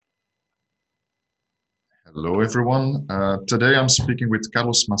Hello, everyone. Today I'm speaking with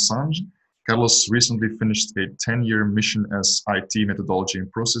Carlos Massange. Carlos recently finished a 10-year mission as IT methodology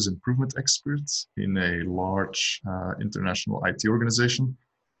and process improvement expert in a large international IT organization.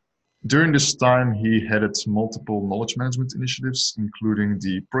 During this time, he headed multiple knowledge management initiatives, including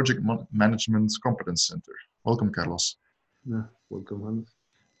the Project Management Competence Center. Welcome, Carlos. Yeah, welcome, Hans.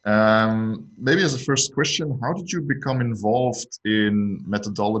 Maybe as a first question, how did you become involved in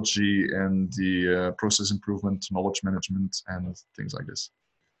methodology and the process improvement, knowledge management, and things like this?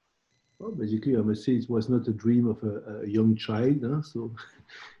 Well, basically, I must say it was not a dream of a young child. Huh? So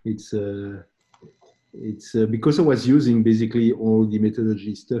it's because I was using basically all the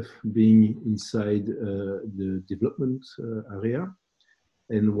methodology stuff being inside the development area.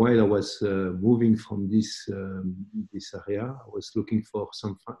 And while I was moving from this area, I was looking for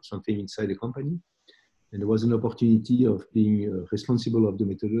something inside the company. And there was an opportunity of being responsible of the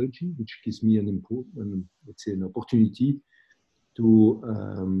methodology, which gives me an opportunity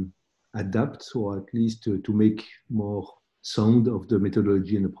to adapt, or at least to make more sound of the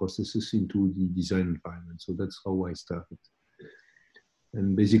methodology and the processes into the design environment. So that's how I started.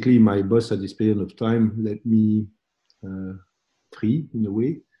 And basically, my boss at this period of time let me free, in a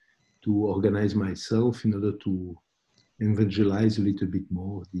way, to organize myself in order to evangelize a little bit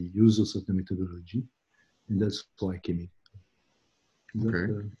more the users of the methodology. And that's why I came in.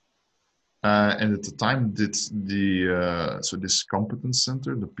 Okay. And at the time, did the so this competence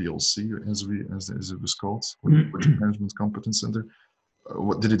center, the PLC, as it was called, Project Management Competence Center,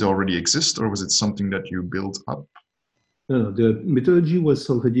 did it already exist, or was it something that you built up? No, the methodology was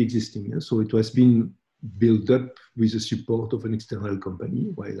already existing. Yeah? So it was been built up with the support of an external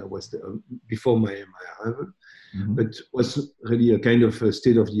company while I was there, before my arrival. Mm-hmm. But was really a kind of a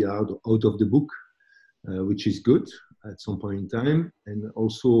state of the art, out of the book, which is good at some point in time, and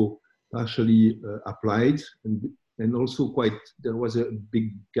also partially applied, and also there was a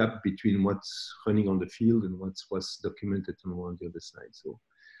big gap between what's running on the field and what was documented on the other side. So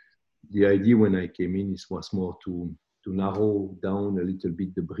the idea when I came in was more to narrow down a little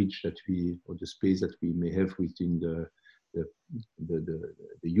bit the bridge or the space that we may have within the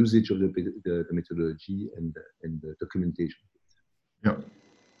usage of the methodology and the documentation. Yeah.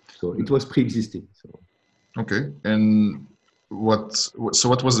 So it was pre-existing. So. Okay. And what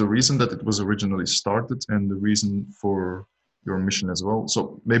was the reason that it was originally started, and the reason for your mission as well?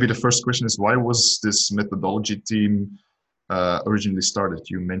 So maybe the first question is, why was this methodology team originally started?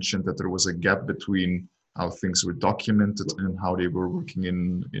 You mentioned that there was a gap between how things were documented and how they were working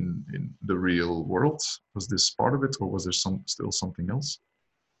in the real world. Was this part of it, or was there still something else?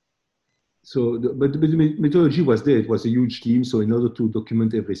 So, but the methodology was there. It was a huge team. So in order to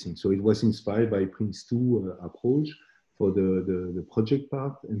document everything, so it was inspired by Prince 2 approach for the project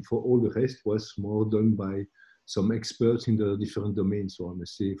part, and for all the rest was more done by some experts in the different domains. So I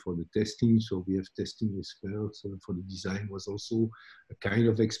must say for the testing, so we have testing experts. For the design was also a kind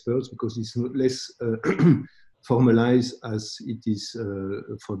of experts, because it's not less formalized as it is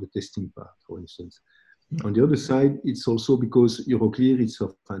for the testing part, for instance. On the other side, it's also because Euroclear is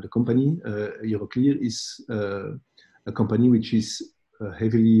the company. Euroclear is a company which is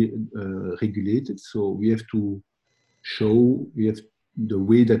heavily regulated. So we have to show, the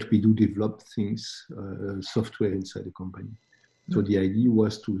way that we do develop things, software inside the company. So the idea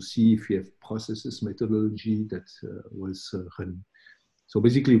was to see if we have processes, methodology that was running. So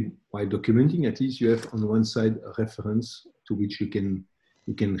basically, while documenting, at least you have on one side a reference to which you can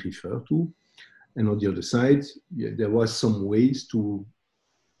refer to. And on the other side, there was some ways to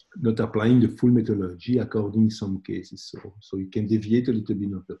not applying the full methodology according to some cases. So you can deviate a little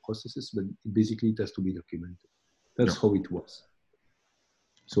bit of the processes, but basically it has to be documented. That's how it was.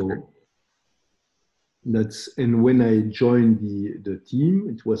 So and when I joined the team,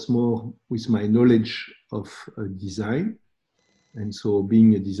 it was more with my knowledge of design. And so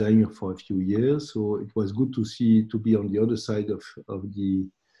being a designer for a few years, so it was good to be on the other side of the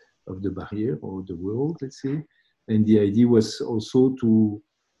barrier or the world, let's say. And the idea was also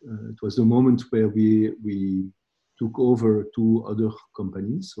it was the moment where we took over 2 other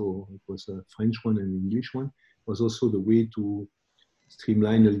companies. So it was a French one and an English one. It was also the way to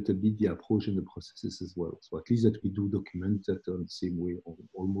streamline a little bit the approach and the processes as well. So at least that we do document that on the same way, or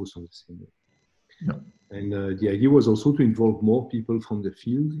almost on the same way. Yeah. And the idea was also to involve more people from the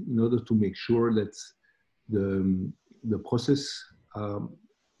field in order to make sure that the process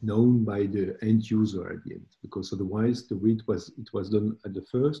known by the end user at the end, because otherwise the way it was done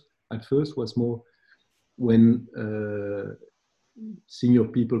at first was more when senior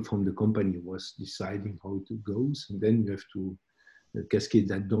people from the company was deciding how it goes, and then you have to cascade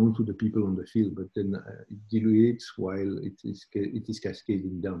that down to the people on the field, but then it diluates while it is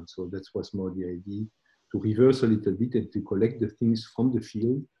cascading down. So that was more the idea, to reverse a little bit and to collect the things from the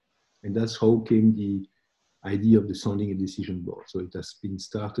field. And that's how came the idea of the sounding and decision board. So it has been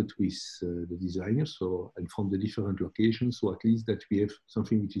started with the designers, so, and from the different locations, so at least that we have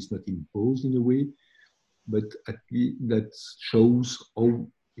something which is not imposed in a way, but at least that shows how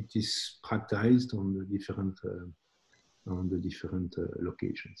it is practiced on the different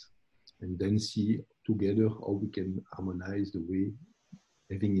locations, and then see together how we can harmonize the way,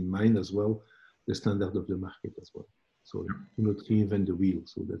 having in mind as well the standard of the market as well. So do not reinvent the wheel.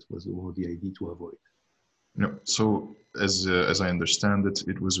 So that was more the idea to avoid. Yeah. So as I understand it,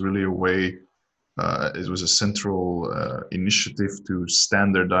 it was really a way. It was a central initiative to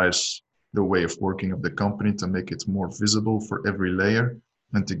standardize the way of working of the company, to make it more visible for every layer,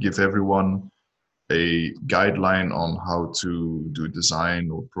 and to give everyone a guideline on how to do design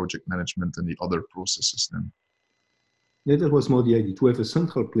or project management and the other processes then. Yeah, that was more the idea, to have a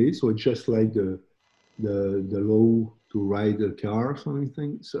central place. So it's just like the law to ride a car or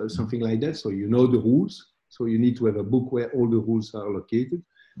something, so something like that. So you know the rules. So you need to have a book where all the rules are located.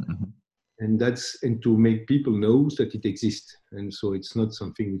 Mm-hmm. And to make people know that it exists. And so it's not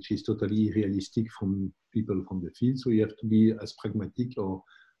something which is totally realistic from people from the field. So you have to be as pragmatic or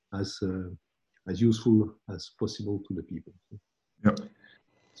as useful as possible to the people. Yep.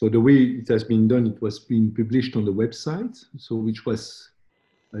 So the way it has been done, it was being published on the website, so which was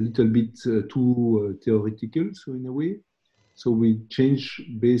a little bit too theoretical, so in a way. So we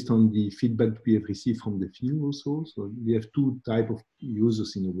changed based on the feedback we have received from the field also. So we have two types of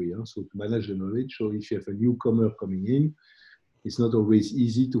users in a way. So to manage the knowledge. So if you have a newcomer coming in, it's not always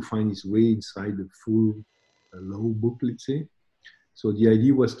easy to find his way inside the full law book, let's say. So the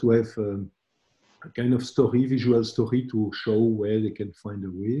idea was to have a kind of story, visual story, to show where they can find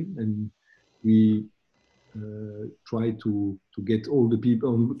a way. And we try to get all the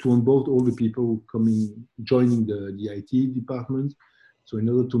people, to onboard all the people joining the IT department. So in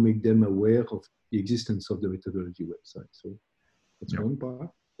order to make them aware of the existence of the methodology website. So that's one part.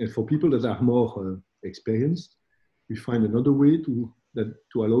 And for people that are more experienced, we find another way to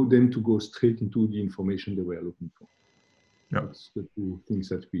allow them to go straight into the information they were looking for. Yeah. That's the two things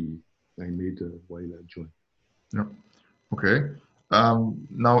that I made while I joined. Yeah. Okay.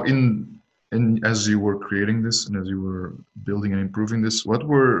 Now as you were creating this and as you were building and improving this, what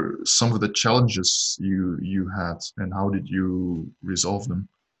were some of the challenges you had and how did you resolve them?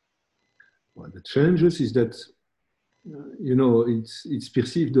 Well, the challenges is that, it's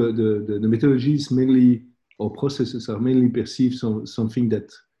perceived, the methodologies mainly, or processes are mainly perceived something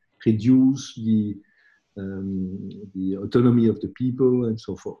that reduce the autonomy of the people and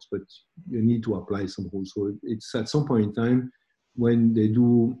so forth, but you need to apply some rules. So it's at some point in time when they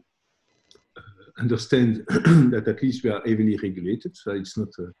do understand that at least we are heavily regulated, so it's not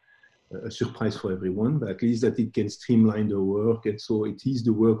a surprise for everyone, but at least that it can streamline the work, and so it is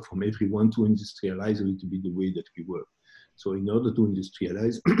the work from everyone to industrialize a little bit the way that we work. So in order to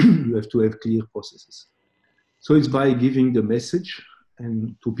industrialize, you have to have clear processes. So it's by giving the message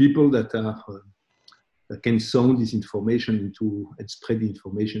and to people that can sound this information and spread the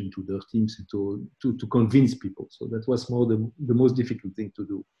information into their teams and to convince people. So that was more the most difficult thing to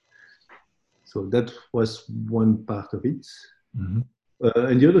do. So that was one part of it. Mm-hmm.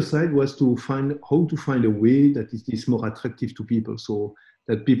 And the other side was to find how to find a way that it is more attractive to people, so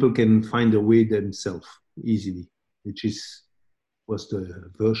that people can find a way themselves easily, which was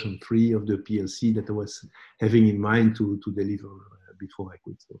the version 3 of the PLC that I was having in mind to deliver before I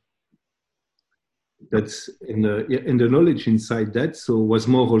quit. So that's and the knowledge inside that was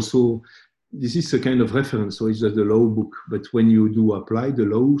more also. This is a kind of reference, so it's the law book. But when you do apply the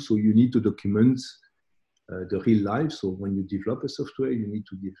law, so you need to document the real life. So when you develop a software, you need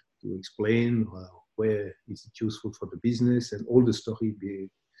to explain where is it useful for the business and all the story. Be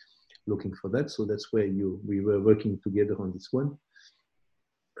looking for that. So that's where we were working together on this one.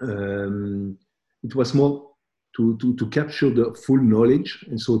 It was more to capture the full knowledge,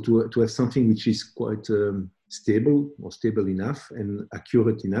 and so to have something which is quite stable or stable enough and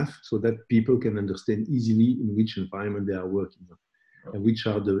accurate enough so that people can understand easily in which environment they are working on and which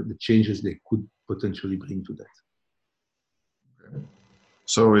are the changes they could potentially bring to that. Okay.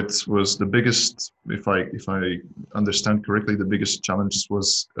 So it was the biggest, if I understand correctly, the biggest challenge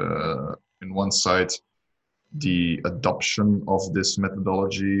was in one side the adoption of this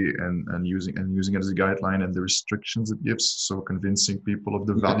methodology and using it as a guideline and the restrictions it gives, so convincing people of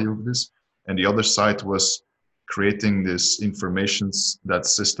the value of this. And the other side was creating this that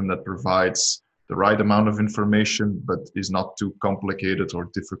system that provides the right amount of information, but is not too complicated or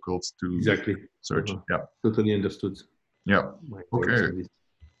difficult to Exactly. search. Yeah. Totally understood. Yeah. My Okay. thoughts on this.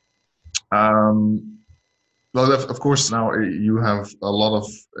 Well, of course, now you have a lot of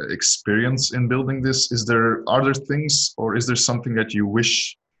experience in building this. Are there things, or is there something that you wish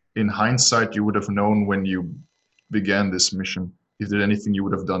in hindsight you would have known when you began this mission? Is there anything you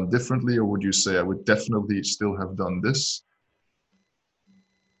would have done differently, or would you say I would definitely still have done this?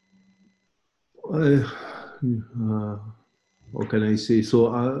 What can I say? So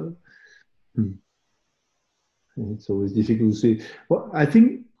it's always difficult to say. Well, I think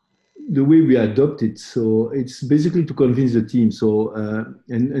the way we adopt it, so it's basically to convince the team. So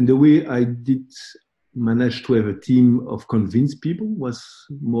and the way I did manage to have a team of convinced people was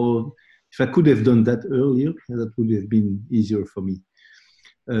more. If I could have done that earlier, that would have been easier for me,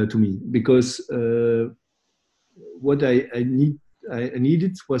 to me, because what I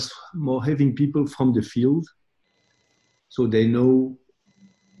needed was more having people from the field, so they know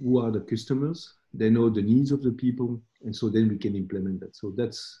who are the customers, they know the needs of the people, and so then we can implement that. So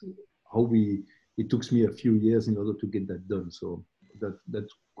that's how it took me a few years in order to get that done. So that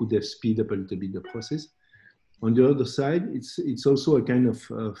could have speed up a little bit the process. On the other side, it's also a kind of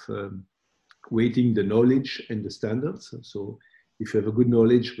weighting the knowledge and the standards. So if you have a good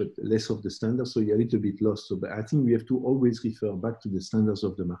knowledge but less of the standards, so you're a little bit lost. So but I think we have to always refer back to the standards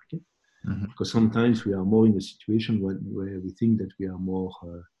of the market, because sometimes we are more in a situation where we think that we are more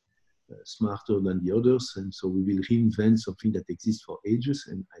smarter than the others, and so we will reinvent something that exists for ages.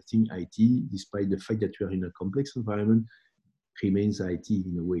 And I think IT, despite the fact that we are in a complex environment, remains IT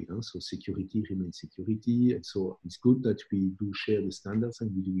in a way. So security remains security, and so it's good that we do share the standards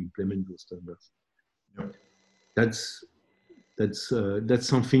and we do implement those standards. Yep. That's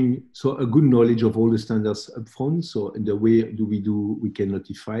something. So a good knowledge of all the standards upfront. So in the way we can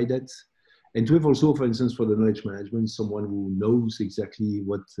notify that. And to have also, for instance, for the knowledge management, someone who knows exactly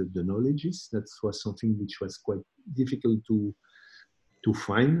what the knowledge is. That was something which was quite difficult to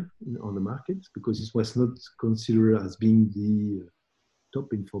find on the market, because it was not considered as being the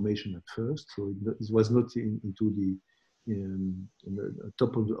top information at first. So it was not into the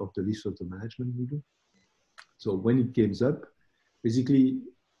top of the list of the management leader. So when it came up, basically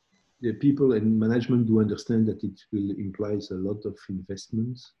the people and management do understand that it will implies a lot of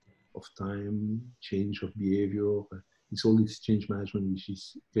investments of time, change of behavior. It's all this change management, which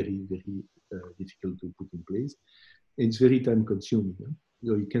is very, very difficult to put in place. And it's very time consuming.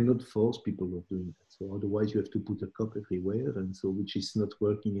 You cannot force people of doing that. So otherwise you have to put a cop everywhere, and so which is not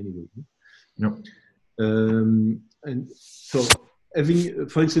working anyway. Yep. And so having,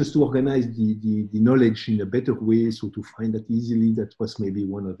 for instance, to organize the knowledge in a better way, so to find that easily, that was maybe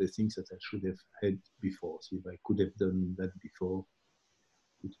one of the things that I should have had before. So if I could have done that before,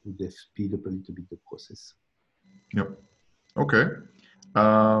 it would have speed up a little bit the process. Yep. Okay.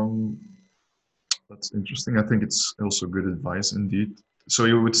 That's interesting. I think it's also good advice indeed. So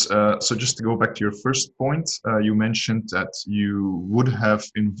you would, so just to go back to your first point, you mentioned that you would have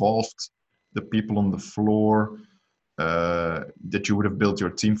involved the people on the floor, that you would have built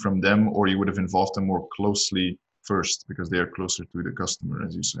your team from them, or you would have involved them more closely first because they are closer to the customer,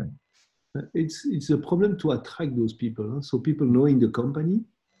 as you say. It's a problem to attract those people. So people knowing the company,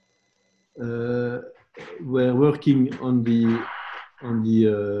 we're working on the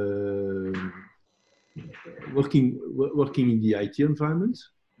working in the IT environment,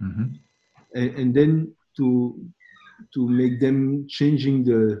 and then to make them changing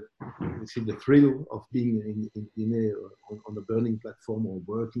the thrill of being on a burning platform or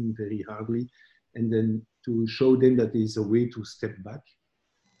working very hardly, and then to show them that there is a way to step back,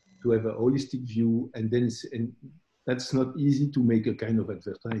 to have a holistic view, and that's not easy to make a kind of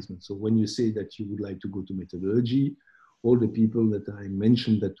advertisement. So when you say that you would like to go to methodology, all the people that I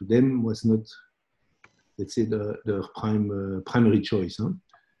mentioned that to them was not, let's say, the primary choice.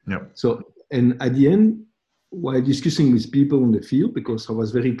 Yeah. So, and at the end, while discussing with people in the field, because I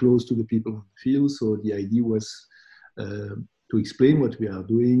was very close to the people in the field, so the idea was to explain what we are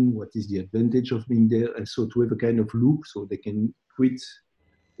doing, what is the advantage of being there, and so to have a kind of loop so they can quit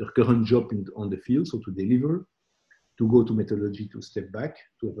their current job on the field, so to deliver, to go to methodology, to step back,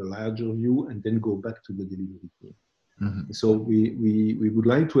 to have a larger view, and then go back to the delivery team. So we would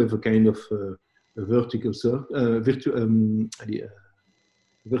like to have a kind of a virtual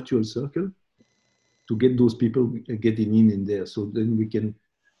circle to get those people getting in there. So then we can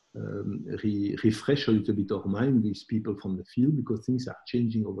refresh a little bit our mind with people from the field, because things are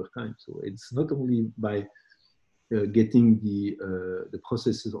changing over time. So it's not only by getting the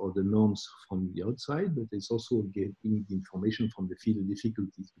processes or the norms from the outside, but it's also getting the information from the field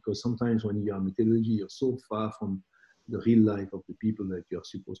difficulties. Because sometimes when you are methodology, you're so far from the real life of the people that you are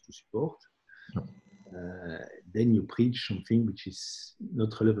supposed to support. Then you preach something which is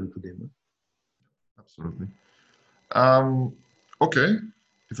not relevant to them. Absolutely. Okay,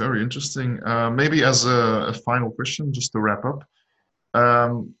 very interesting. Maybe as a final question, just to wrap up,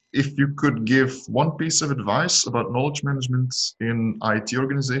 if you could give one piece of advice about knowledge management in IT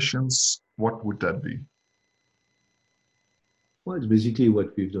organizations, what would that be? Well, it's basically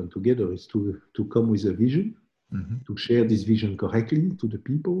what we've done together is to come with a vision, to share this vision correctly to the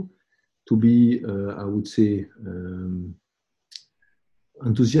people, to be, I would say,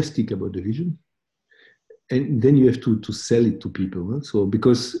 enthusiastic about the vision. And then you have to sell it to people. Huh? So,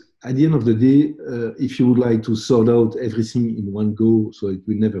 because at the end of the day, if you would like to sort out everything in one go, so it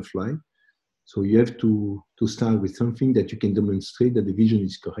will never fly. So you have to start with something that you can demonstrate that the vision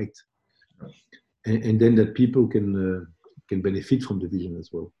is correct. And then that people can benefit from the vision as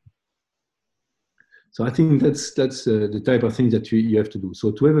well. So I think that's the type of thing that you have to do.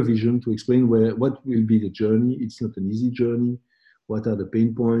 So to have a vision, to explain what will be the journey. It's not an easy journey. What are the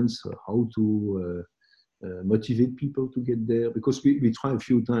pain points? How to motivate people to get there? Because we try a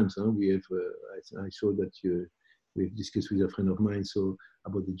few times. Huh? We have. I saw that we've discussed with a friend of mine. So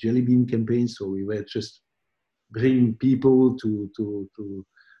about the jelly bean campaign. So we were just bringing people to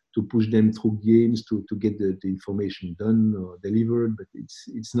push them through games to get the information done or delivered, but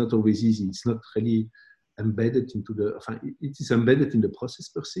it's not always easy. It's not really embedded into it is embedded in the process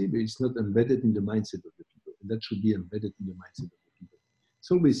per se, but it's not embedded in the mindset of the people. And that should be embedded in the mindset of the people. It's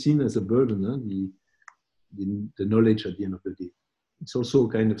always seen as a burden, huh? the knowledge at the end of the day. It's also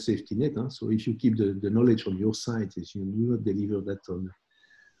a kind of safety net. Huh? So if you keep the knowledge on your side, if you do not deliver that on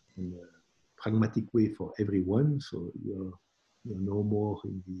a pragmatic way for everyone, so you're no more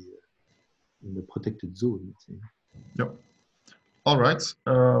in the protected zone. Let's say. Yep. All right.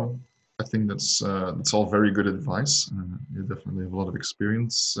 I think that's all very good advice. You definitely have a lot of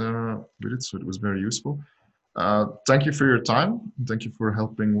experience with it, so it was very useful. Thank you for your time. Thank you for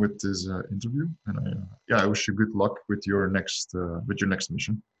helping with this interview, and I wish you good luck with your next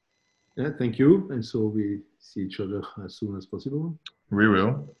mission. Yeah, thank you. And so we see each other as soon as possible. We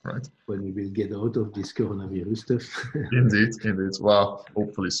will, right? When we will get out of this coronavirus stuff. Indeed. Well,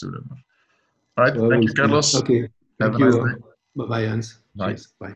 hopefully soon enough. All right. Well, Thank you, Carlos. Okay. Thank you. Bye-bye, Hans. Bye. Cheers. Bye.